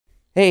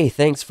Hey,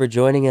 thanks for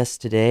joining us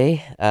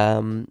today.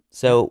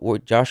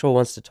 Joshua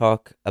wants to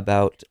talk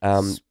about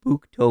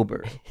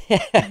Spooktober.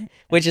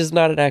 which is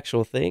not an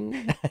actual thing.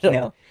 I don't.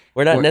 No,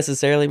 We're not for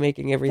necessarily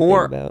making everything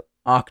for about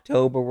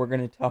October, we're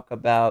going to talk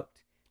about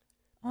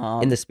in the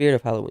um spirit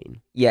of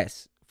Halloween.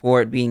 yes,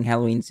 for it being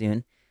Halloween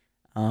soon.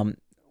 Um,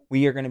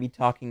 we are going to be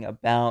talking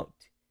about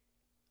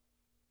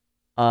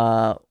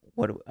uh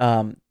what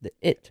The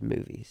It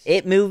movies.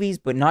 it movies,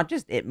 but not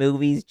just it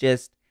movies,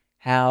 just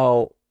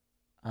how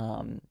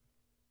um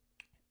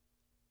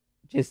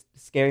just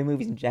scary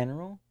movies in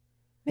general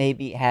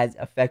maybe has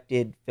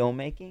affected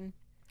filmmaking.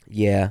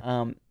 Yeah.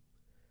 Um,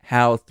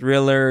 how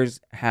thrillers,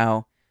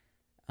 how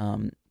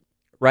um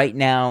right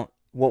now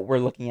what we're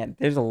looking at,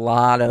 there's a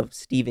lot of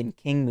Stephen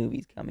King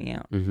movies coming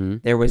out. Mm-hmm.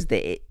 There was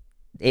the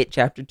It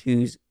Chapter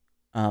 2's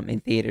in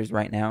theaters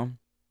right now,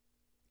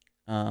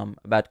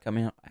 about to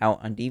come out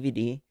on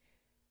DVD.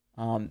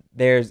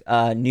 There's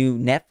a new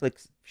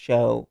Netflix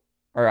show,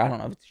 or I don't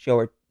know if it's a show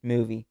or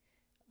movie,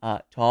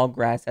 Tall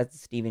Grass.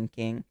 That's Stephen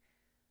King.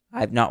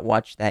 I've not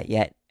watched that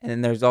yet. And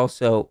then there's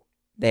also,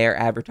 they're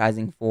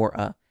advertising for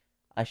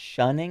a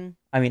shunning.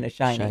 I mean, a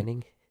shining,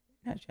 Shining.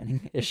 not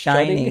shunning, a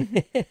Shunning.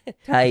 shining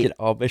Like an type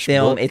Amish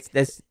film. book.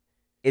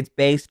 It's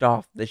based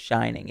off The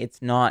Shining.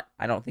 It's not.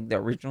 I don't think the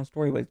original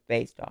story was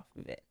based off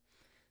of it.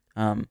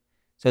 Um,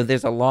 so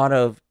there's a lot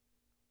of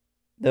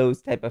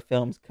those type of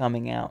films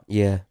coming out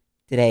Yeah.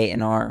 today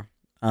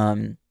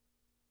um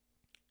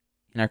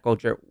in our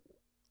culture.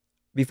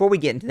 Before we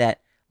get into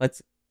that,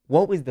 let's.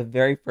 What was the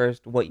very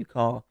first what you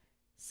call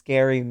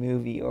scary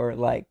movie or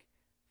like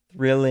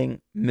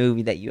thrilling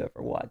movie that you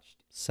ever watched?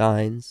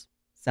 Signs.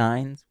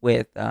 Signs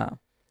with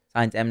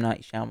Signs M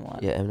Night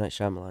Shyamalan Yeah, M. Night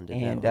Shyamalan did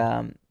that and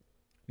one.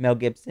 Mel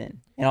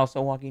Gibson and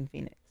also Joaquin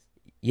Phoenix.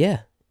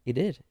 Yeah, he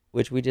did.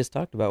 Which we just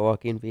talked about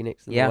Joaquin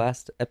Phoenix in the Yeah,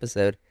 last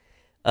episode.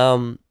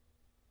 Um,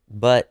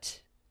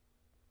 but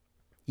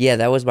Yeah,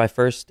 that was my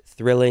first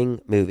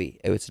thrilling movie.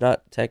 It was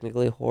not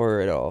technically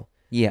horror at all,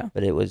 yeah,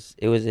 but it was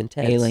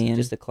intense. Alien.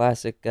 Just a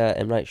classic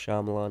M. Night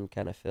Shyamalan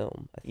kind of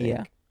film, I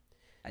Yeah,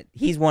 think.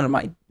 he's one of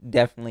my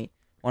definitely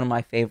one of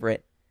my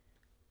favorite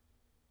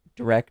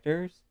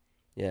directors.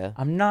 Yeah.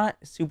 I'm not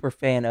a super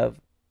fan of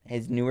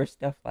his newer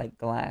stuff like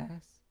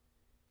Glass,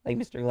 like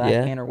Mr.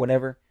 Yeah. Glassman or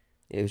whatever.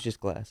 It was just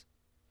glass.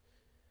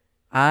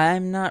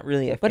 I'm not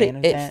really a But fan it,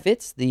 of it that.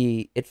 fits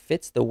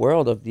the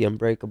world of the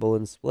Unbreakable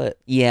and Split.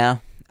 Yeah,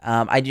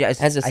 It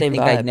has the I same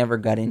think I vibe. never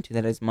got into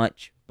that as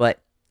much,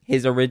 but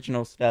his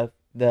original stuff,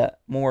 the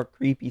more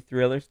creepy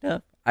thriller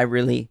stuff, I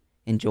really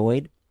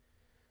enjoyed.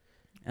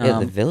 Yeah,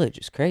 The Um, Village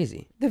is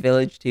crazy. The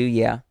Village too.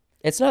 Yeah,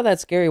 It's not that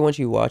scary once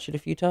you watch it a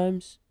few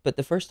times, but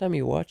the first time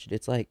you watch it,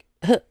 it's like,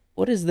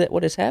 what is that?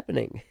 What is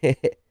happening?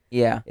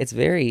 yeah, It's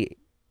very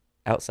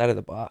outside of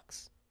the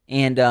box.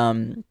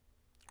 and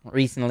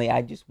recently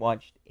I just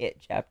watched It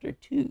Chapter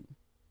 2.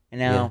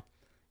 And Yeah. now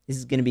this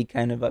is going to be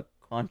kind of a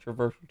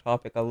controversial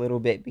topic a little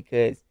bit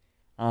because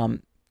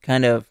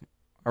kind of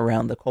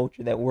around the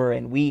culture that we're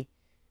in.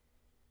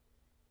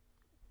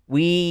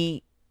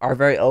 We are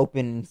very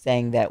open in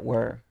saying that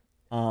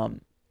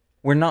um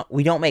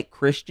we don't make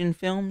Christian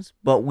films,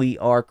 but we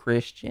are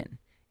Christian.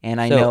 And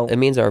I So know, it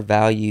means our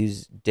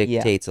values yeah,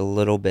 dictates a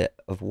little bit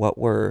of what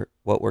we're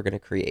gonna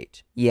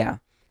create. yeah.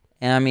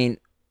 And I mean,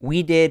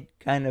 we did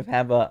kind of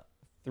have a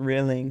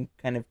thrilling,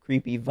 kind of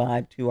creepy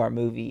vibe to our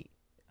movie,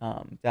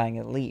 Dying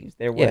of the Leaves.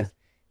 There Yeah, was,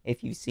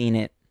 if you've seen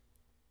it,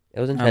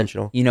 it was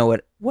intentional. you know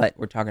what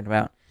we're talking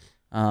about.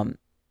 Um,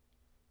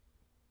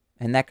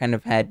 and that kind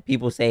of had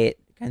people say it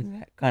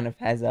kind of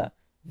has a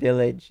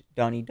Village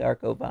Donnie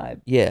Darko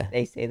vibe. Yeah,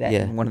 They say that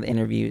yeah. in one of the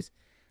interviews.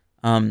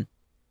 Um,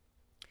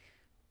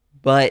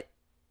 but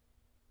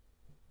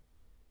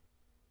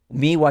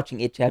me watching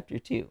It Chapter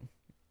 2.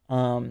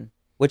 Um,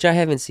 Which I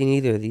haven't seen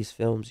either of these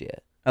films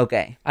yet.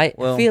 okay, I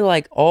well, feel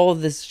like all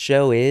this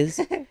show is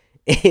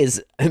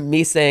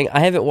me saying I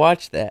haven't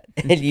watched that,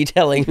 and you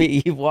telling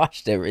me you've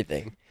watched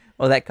everything.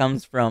 well, that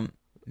comes from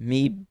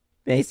me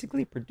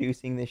basically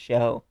producing the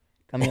show,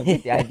 coming up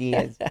with the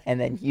ideas, and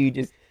then you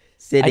just I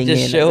sitting just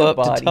in as show a up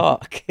to body.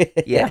 talk.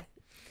 Yeah.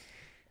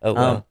 Oh Um.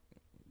 well.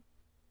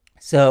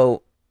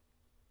 So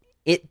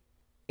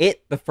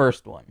it the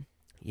first one.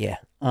 Yeah,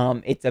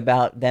 It's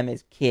about them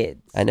as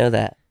kids. I know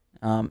that.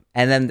 And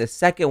then the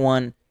second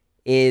one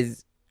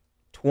is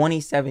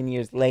 27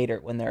 years later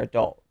when they're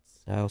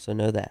adults, I also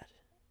know that.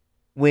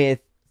 with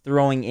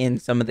throwing in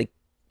some of the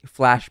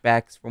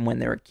flashbacks from when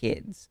they were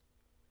kids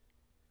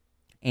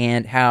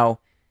and how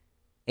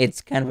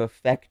it's kind of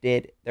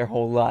affected their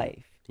whole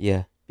life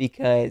Yeah,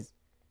 because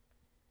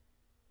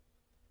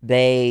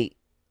they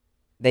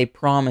they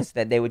promised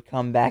that they would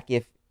come back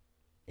if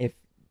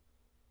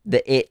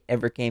the it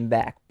ever came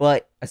back.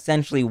 But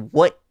essentially,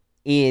 what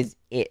is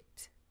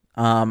it?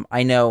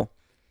 I know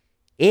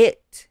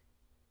it.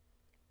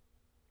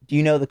 Do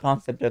you know the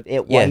concept of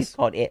it? Why he's yes.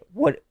 called it?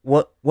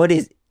 What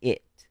is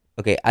it?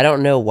 Okay, I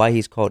don't know why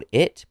he's called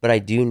it, but I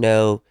do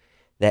know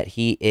that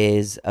he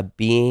is a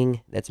being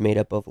that's made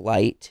up of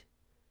light,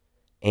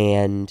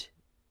 and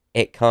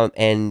it come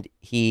and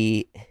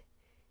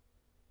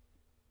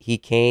he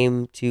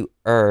came to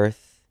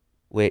Earth,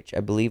 which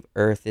I believe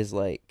Earth is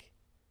like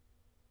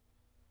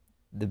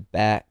the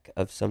back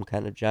of some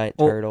kind of giant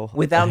Well, turtle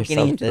without or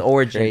getting into the something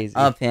origin crazy.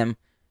 of him,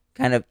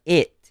 kind of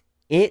it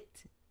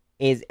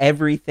is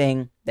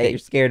everything that you're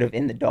scared of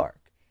in the dark.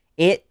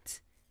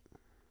 It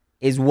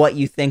is what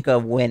you think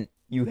of when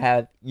you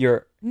have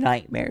your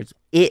nightmares.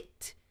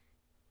 It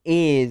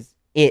is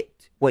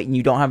it. What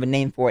you don't have a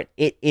name for it.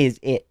 It is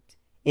it.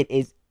 It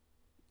is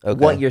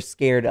what Okay. you're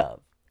scared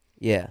of.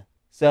 Yeah.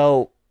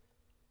 So,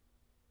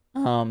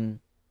 from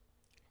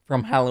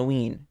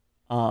Halloween,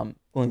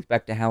 going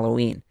back to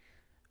Halloween,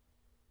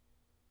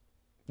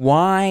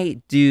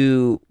 why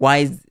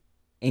is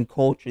in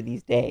culture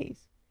these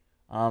days,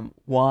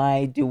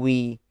 why do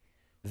we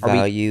are we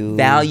Value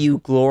value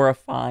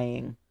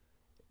glorifying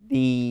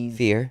these?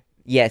 fear.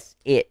 Yes,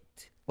 it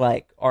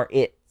like are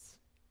it's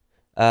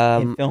in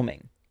Um,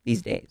 filming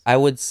these days. I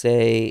would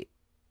say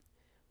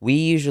we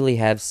usually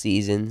have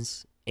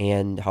seasons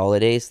and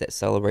holidays that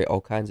celebrate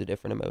all kinds of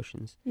different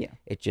emotions. Yeah,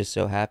 It just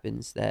so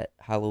happens that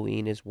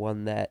Halloween is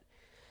one that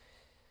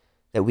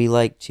we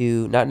like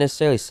to not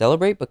necessarily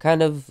celebrate, but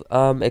kind of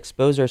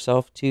expose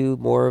ourselves to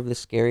more of the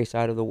scary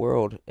side of the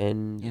world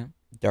and yeah,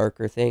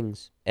 darker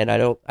things. And I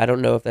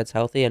don't know if that's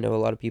healthy. I know a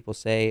lot of people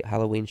say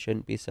Halloween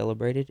shouldn't be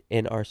celebrated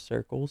in our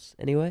circles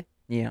anyway.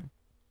 yeah.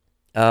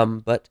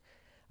 But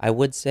I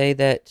would say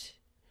that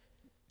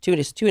to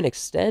an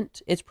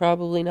extent, it's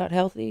probably not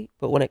healthy.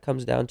 But when it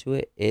comes down to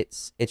it,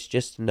 it's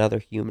just another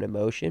human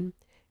emotion.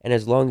 And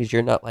as long as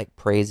you're not like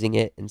praising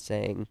it and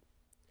saying,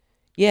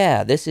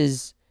 "Yeah, this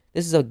is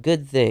a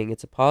good thing.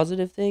 It's a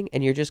positive thing,"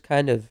 and you're just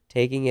kind of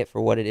taking it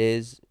for what it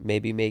is,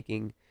 maybe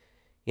making,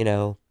 you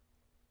know,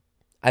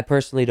 I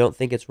personally don't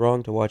think it's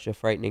wrong to watch a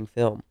frightening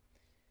film.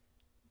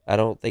 I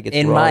don't think it's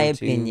In my wrong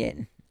to,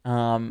 opinion,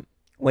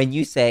 when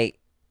you say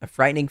a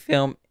frightening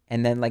film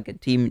and then like a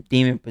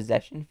demon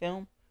possession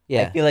film, I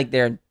yeah. feel like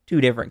they're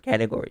two different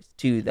categories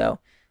too, though.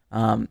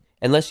 Um,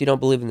 Unless you don't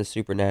believe in the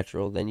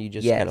supernatural, then you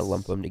just kind of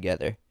lump yes. them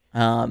together.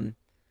 Um,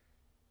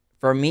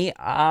 for me,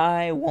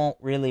 I won't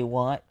really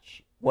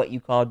watch what you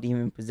call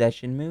demon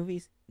possession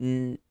movies,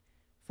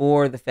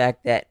 for the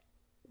fact that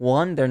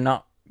one, they're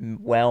not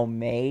well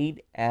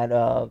made out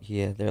of,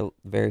 Yeah, they're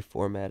very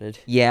formatted.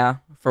 yeah,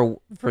 for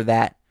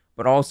that,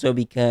 but also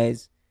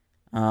because,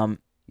 um,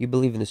 You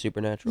believe in the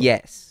supernatural.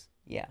 yes,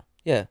 yeah,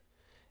 Yeah.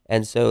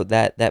 And so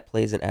that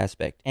plays an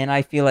aspect. and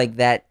I feel like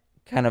that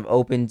kind of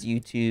opens you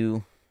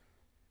to.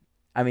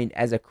 I mean,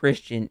 as a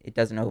Christian, it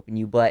doesn't open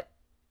you, but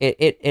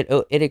It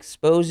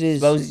exposes,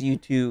 exposes you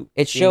to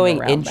it's being showing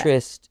around that.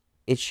 interest,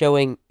 it's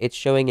showing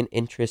an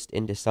interest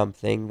into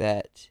something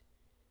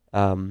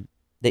um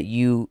that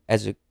you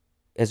as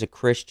a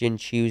Christian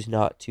choose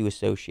not to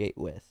associate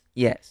with.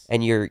 Yes,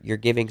 And you're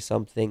giving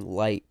something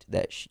light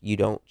that you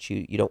don't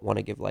want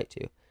to give light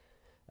to.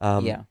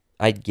 yeah,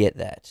 I get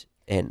that,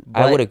 and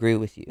I would but agree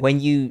with you. when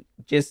you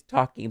just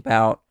talking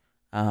about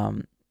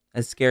um,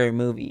 a scary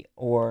movie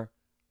or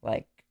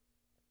like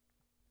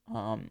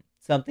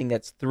something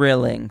that's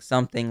thrilling,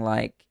 something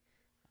like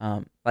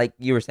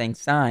you were saying,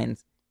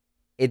 Signs,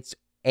 it's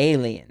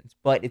aliens,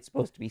 but it's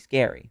supposed to be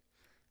scary.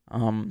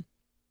 Um,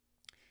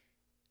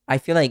 I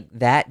feel like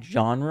that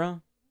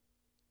genre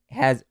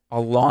has a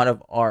lot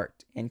of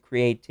art and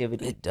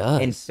creativity It and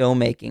does.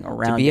 filmmaking To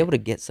around be able it.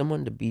 to get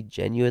someone to be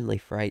genuinely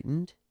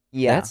frightened,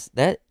 Yeah,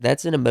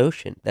 that's an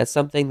emotion. That's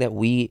something that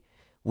we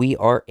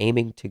are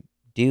aiming to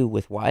do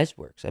with Wise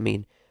Works. I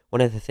mean,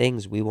 one of the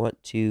things we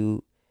want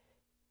to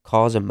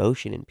cause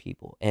emotion in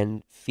people,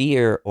 and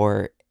fear,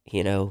 or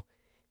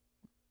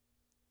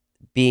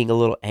being a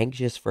little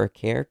anxious for a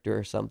character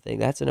or something,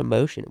 that's an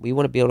emotion. We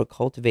want to be able to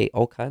cultivate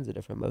all kinds of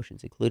different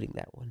emotions, including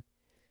that one.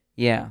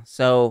 yeah.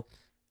 So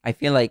I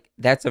feel like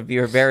that's a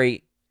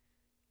very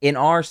in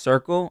our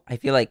circle. I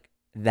feel like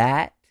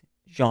that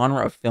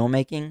genre of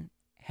filmmaking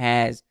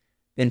has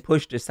been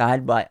pushed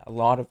aside by a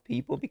lot of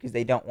people because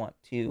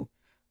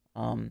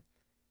um,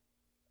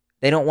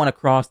 they don't want to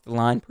cross the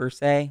line per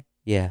se.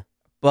 Yeah.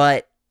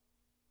 But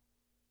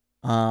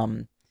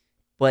um,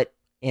 but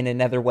in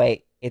another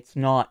way, it's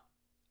not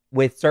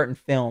with certain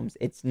films.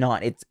 It's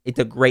not. It's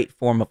a great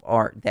form of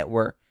art that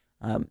we're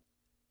um,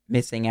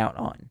 missing out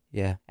on.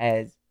 Yeah.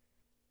 As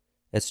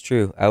That's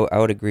true. I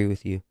would agree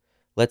with you.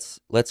 Let's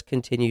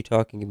continue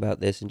talking about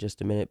this in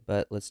just a minute,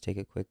 but let's take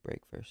a quick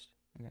break first.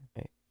 Okay.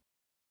 Right.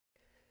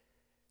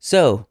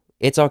 So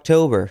it's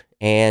October,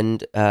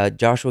 and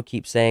Joshua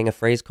keeps saying a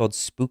phrase called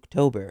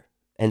Spooktober,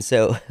 and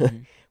so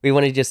Mhm. we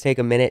want to just take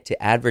a minute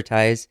to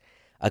advertise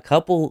a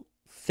couple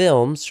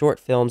films, short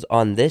films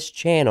on this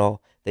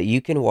channel that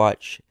you can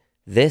watch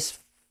this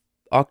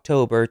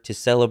October to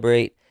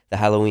celebrate the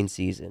Halloween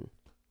season.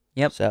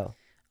 Yep. So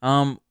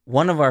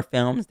One of our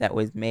films that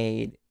was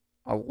made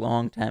a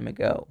long time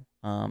ago,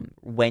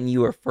 when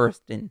you were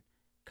first in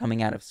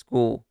coming out of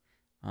school,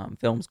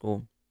 film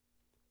school,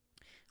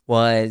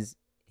 was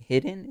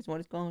Hidden. Is what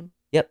it's called.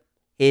 yep,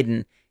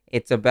 Hidden.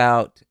 It's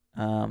about.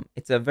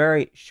 It's a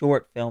very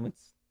short film.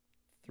 It's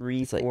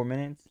three, it's like 4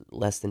 minutes.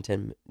 less than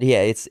 10.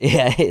 Yeah, it's 3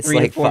 to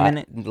like 4 five,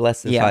 minutes.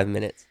 less than Yeah. 5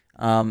 minutes.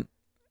 Um,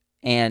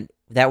 And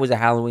that was a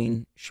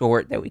Halloween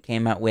short that we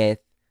came out with.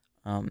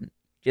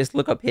 Just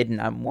look up Hidden.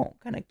 I won't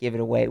kind of give it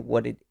away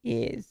what it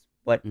is,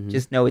 but Hmm.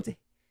 just know it's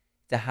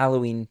a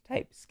Halloween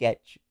type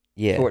sketch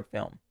Yeah. short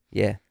film.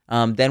 Yeah.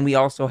 Then we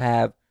also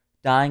have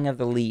Dying of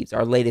the Leaves,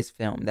 our latest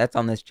film. That's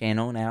on this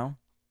channel now.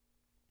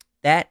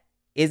 That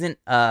isn't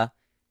um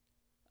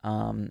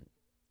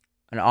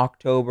an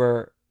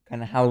October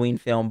kind of Halloween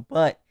film,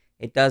 but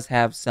it does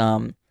have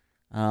some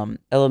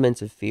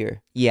Elements of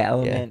fear. Yeah.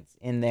 elements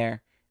in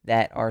there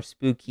that are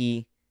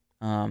spooky,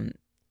 um,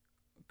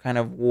 kind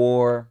of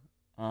war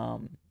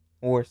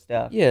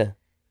stuff. Yeah.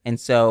 And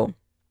so,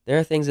 There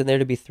are things in there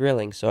to be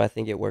thrilling, so I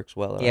think it works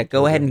well in yeah,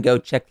 go ahead October. and go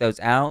check those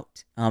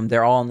out.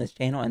 They're all on this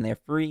channel and they're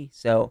free.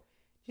 So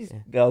just Yeah.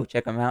 go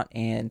check them out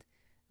and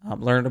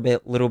learn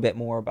little bit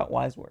more about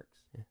Wiseworks.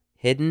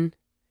 Hidden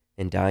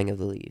and Dying of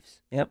the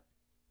Leaves. Yep.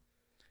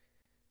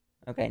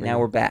 Okay, Bring now it.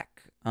 we're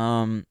back.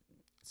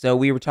 So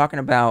we were talking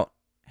about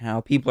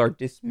how people are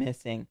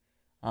dismissing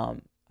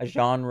a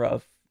genre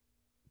of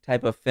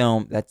type of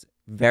film that's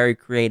very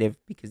creative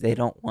because they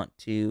don't want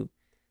to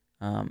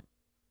um,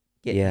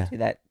 get Yeah. into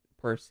that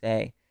per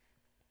se.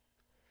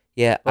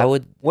 Yeah, I But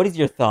would. what is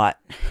your thought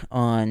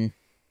on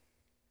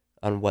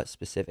On what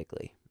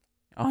specifically?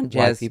 on Why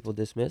just people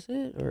dismiss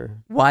it,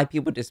 or why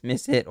people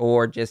dismiss it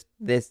or just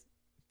this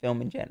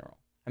film in general?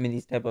 I mean,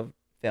 these type of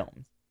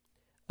films.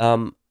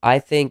 I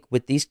think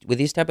with these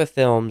type of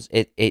films,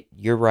 it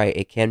you're right.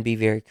 It can be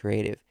very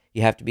creative.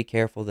 You have to be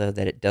careful though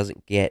that it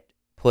doesn't get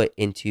put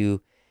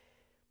into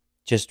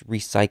just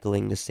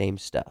recycling the same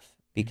stuff,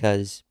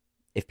 because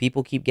if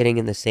people keep getting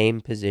in the same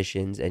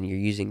positions and you're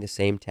using the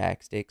same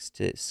tactics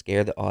to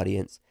scare the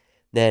audience,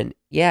 then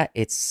yeah,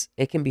 it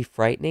can be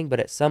frightening, but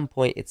at some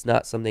point it's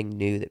not something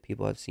new that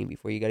people have seen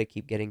before. You got to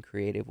keep getting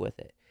creative with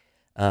it.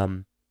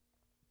 Um,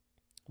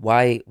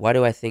 why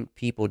do I think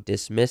people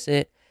dismiss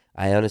it?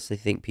 I honestly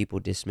think people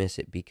dismiss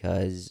it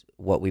because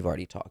what we've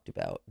already talked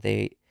about.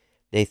 They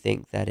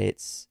think that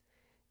it's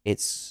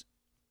it's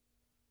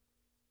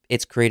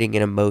creating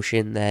an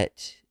emotion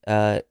that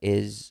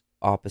is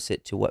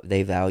opposite to what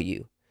they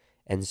value,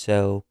 and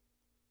so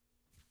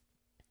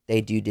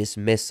they do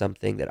dismiss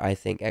something that I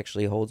think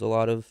actually holds a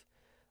lot of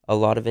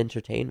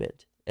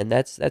entertainment. And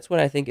that's what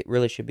I think it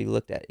really should be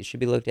looked at. It should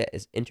be looked at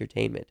as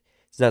entertainment.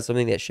 It's not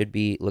something that should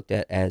be looked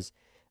at as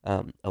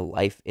a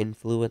life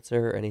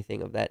influencer or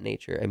anything of that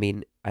nature. I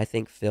mean, I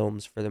think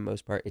films, for the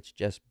most part, it's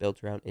just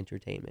built around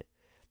entertainment.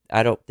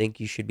 I don't think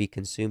you should be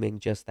consuming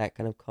just that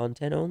kind of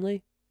content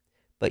only,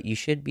 but you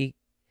should be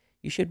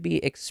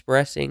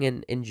expressing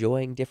and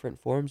enjoying different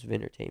forms of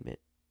entertainment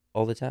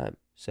all the time.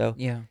 So,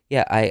 Yeah,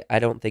 yeah, I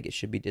don't think it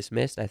should be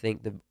dismissed. I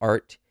think the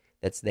art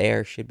that's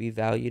there should be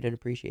valued and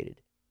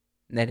appreciated.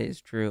 that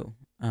is true.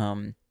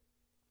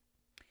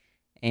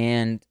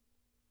 And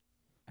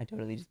I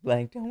totally just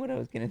blanked on what I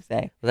was gonna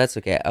say. Well, that's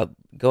okay.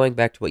 Going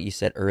back to what you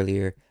said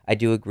earlier, I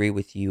do agree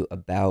with you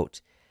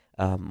about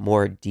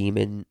more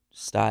demon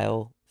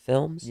style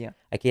films. Yeah,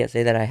 I can't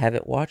say that I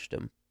haven't watched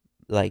them.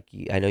 Like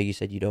I know you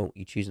said you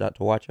choose not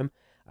to watch them.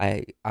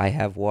 I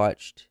have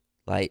watched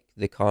like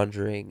The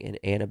Conjuring and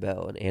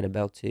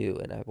Annabelle 2,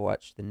 and I've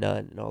watched The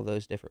Nun and all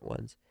those different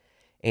ones.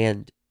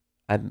 And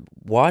I'm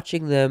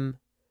watching them.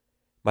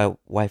 My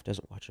wife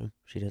doesn't watch them.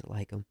 She doesn't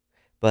like them.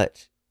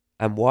 But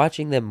I'm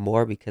watching them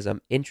more because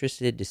I'm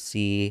interested to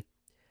see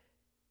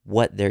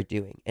what they're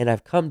doing. And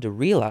I've come to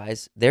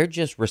realize they're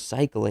just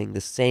recycling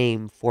the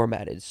same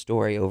formatted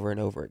story over and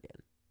over again.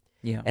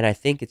 yeah, And I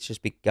think it's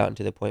just gotten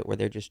to the point where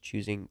they're just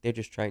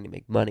trying to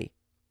make money.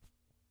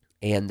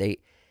 And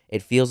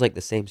it feels like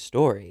the same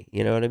story.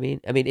 You know what I mean?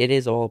 I mean, it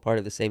is all part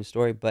of the same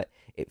story, but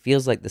it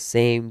feels like the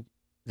same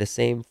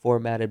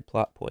formatted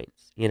plot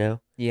points, you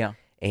know? yeah.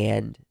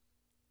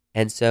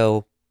 And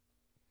so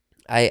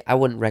I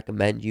wouldn't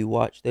recommend you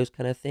watch those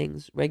kind of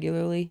things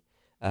regularly.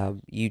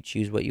 You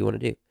choose what you want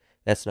to do.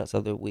 That's not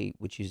something we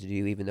would choose to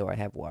do, even though I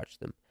have watched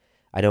them.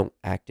 I don't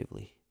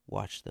actively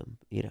watch them.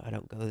 You know, I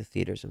don't go to the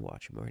theaters and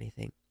watch them or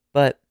anything.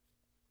 But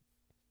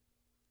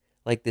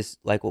like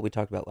what we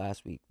talked about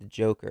last week, The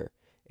Joker.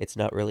 It's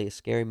not really a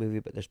scary movie,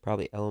 but there's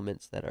probably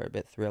elements that are a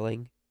bit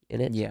thrilling in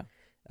it. Yeah.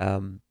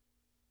 Um,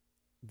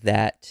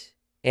 that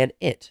and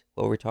it,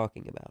 what we're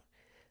talking about.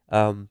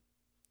 Um,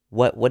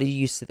 what do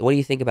you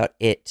think about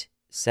it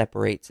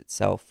separates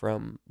itself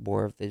from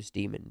more of those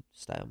demon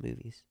style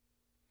movies?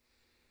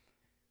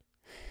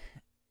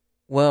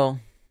 Well,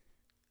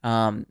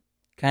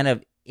 kind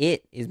of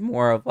it is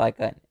more of like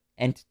an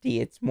entity.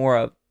 It's more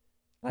of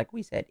like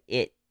we said,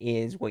 it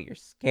is what you're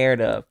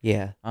scared of.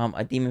 Yeah,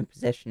 A demon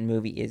possession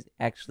movie is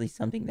actually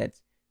something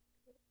that's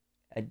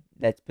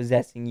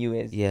possessing you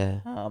as yeah,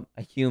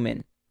 a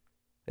human.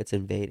 it's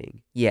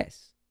invading.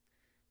 Yes.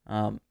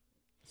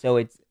 So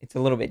it's a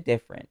little bit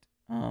different.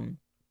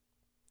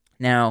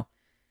 Now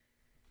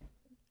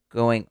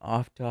going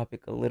off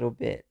topic a little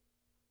bit,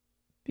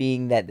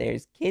 being that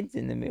there's kids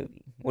in the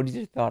movie. What is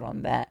your thought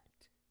on that?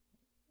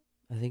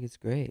 I think it's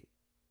great.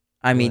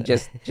 I mean,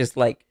 What? just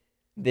like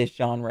this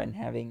genre and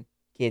having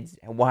kids.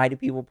 Why do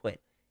people put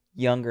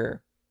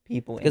younger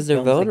people in Because they're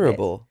films like this?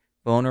 vulnerable.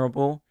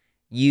 Vulnerable,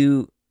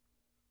 it's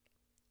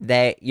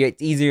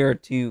easier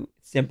to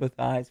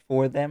sympathize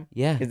for them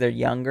Yeah. because they're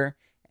younger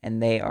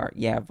and they are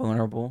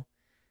vulnerable.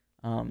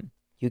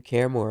 You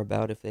care more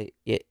about if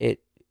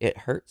it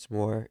hurts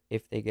more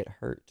if they get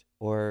hurt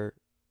or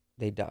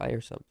they die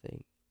or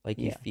something. Like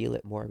you Yeah. feel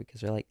it more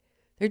because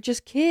they're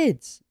just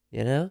kids,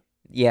 you know?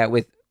 Yeah,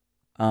 with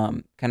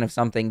kind of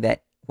something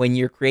that when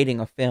you're creating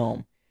a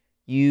film,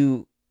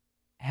 you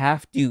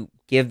have to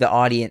give the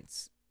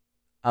audience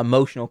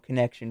emotional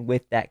connection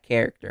with that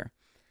character.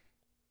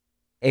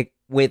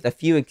 With a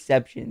few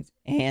exceptions,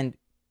 and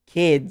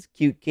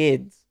cute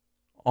kids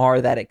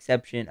are that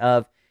exception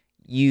of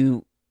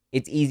you.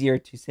 It's easier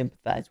to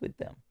sympathize with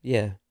them.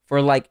 Yeah.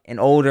 For like an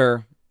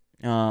older,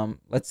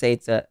 let's say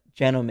it's a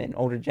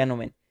older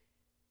gentleman,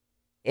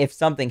 if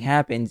something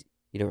happens,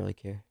 You don't really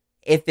care.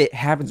 if it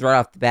happens right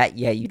off the bat,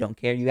 yeah, you don't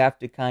care. You have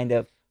to kind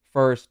of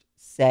first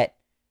set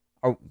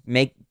or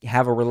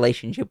have a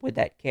relationship with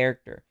that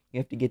character. You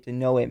have to get to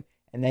know him,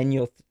 and then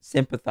you'll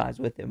sympathize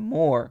with him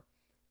more.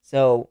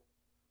 So,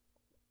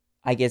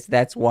 I guess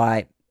that's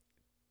why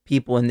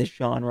people in this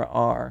genre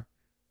are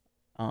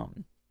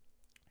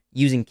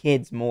using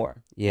kids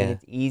more. Yeah. And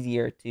it's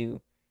easier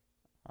to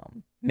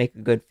make a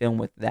good film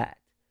with that.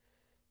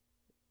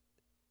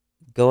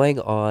 Going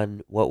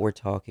on what we're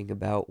talking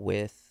about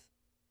with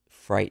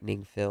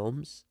frightening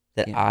films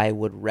that Yeah. I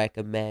would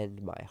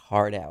recommend my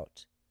heart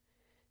out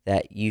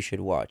that you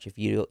should watch if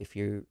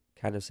you're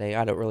kind of saying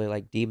I don't really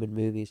like demon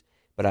movies,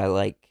 but I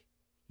like,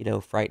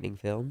 frightening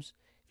films.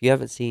 If you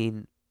haven't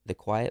seen The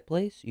Quiet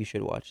Place, you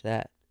should watch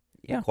that.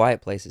 Yeah.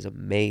 Quiet Place is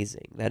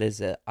amazing. That is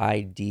an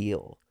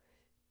ideal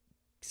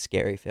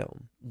scary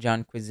film.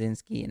 John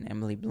Krasinski and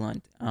Emily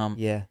Blunt.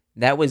 Yeah.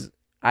 That was,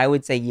 I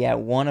would say,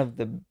 one of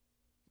the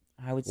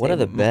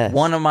best.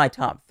 One of my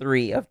top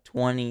 3 of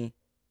 2018.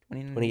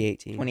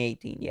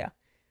 2018, yeah.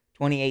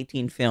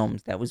 2018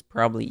 films. That was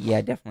probably,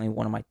 definitely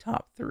one of my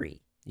top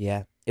 3.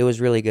 Yeah. It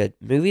was really good.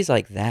 Movies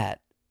like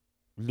that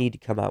need to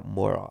come out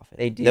more often.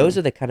 They do. Those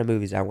are the kind of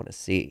movies I want to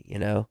see,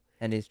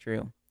 That is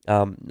true.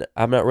 I'm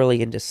not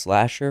really into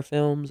slasher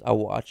films. I'll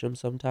watch them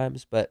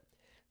sometimes, but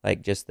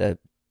like just the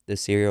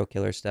serial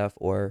killer stuff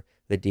or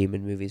the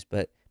demon movies.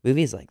 But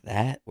movies like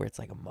that, where it's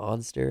like a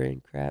monster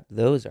and crap,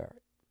 those are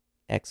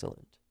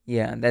excellent.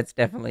 Yeah, that's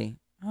definitely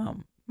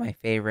my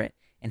favorite.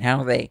 And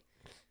how they,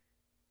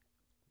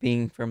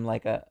 being from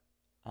like a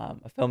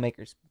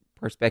filmmaker's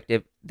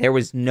perspective, there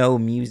was no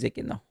music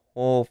in the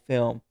whole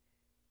film,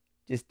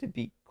 just to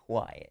be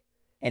quiet.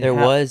 And there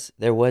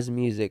was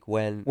music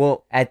when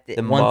at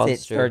the once monster it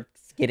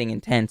starts getting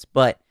intense,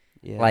 but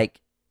like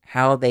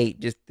how they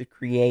just the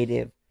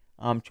creative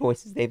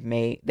choices they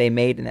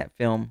made in that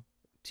film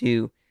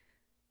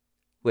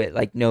with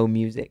like no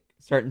music,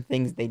 certain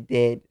things they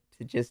did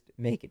to just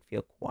make it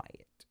feel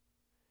quiet.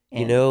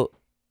 And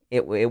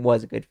it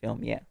was a good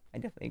film. Yeah, I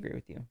definitely agree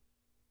with you.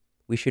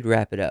 We should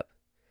wrap it up.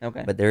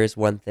 Okay. But there is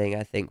one thing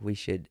I think we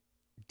should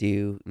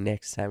do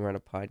next time we're on a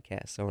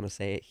podcast. I want to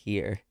say it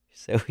here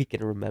so we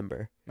can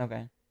remember.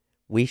 Okay.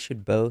 We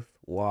should both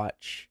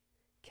watch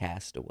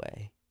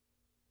Castaway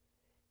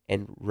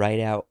and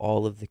write out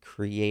all of the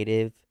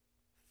creative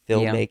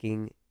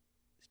filmmaking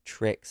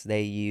tricks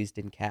they used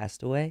in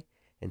Castaway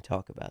and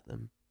talk about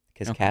them.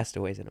 Because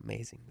Castaway is an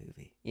amazing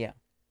movie. Yeah.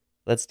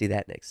 Let's do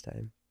that next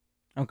time.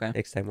 Okay.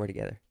 Next time we're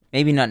together.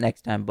 Maybe not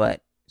next time,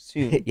 but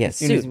soon. Yeah, as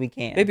soon as we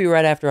can. Maybe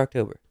right after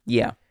October.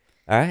 Yeah.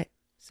 All right.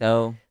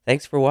 So.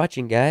 Thanks for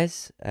watching,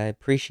 guys. I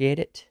appreciate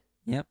it.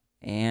 Yep.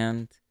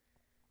 And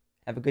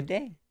have a good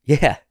day.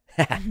 Yeah.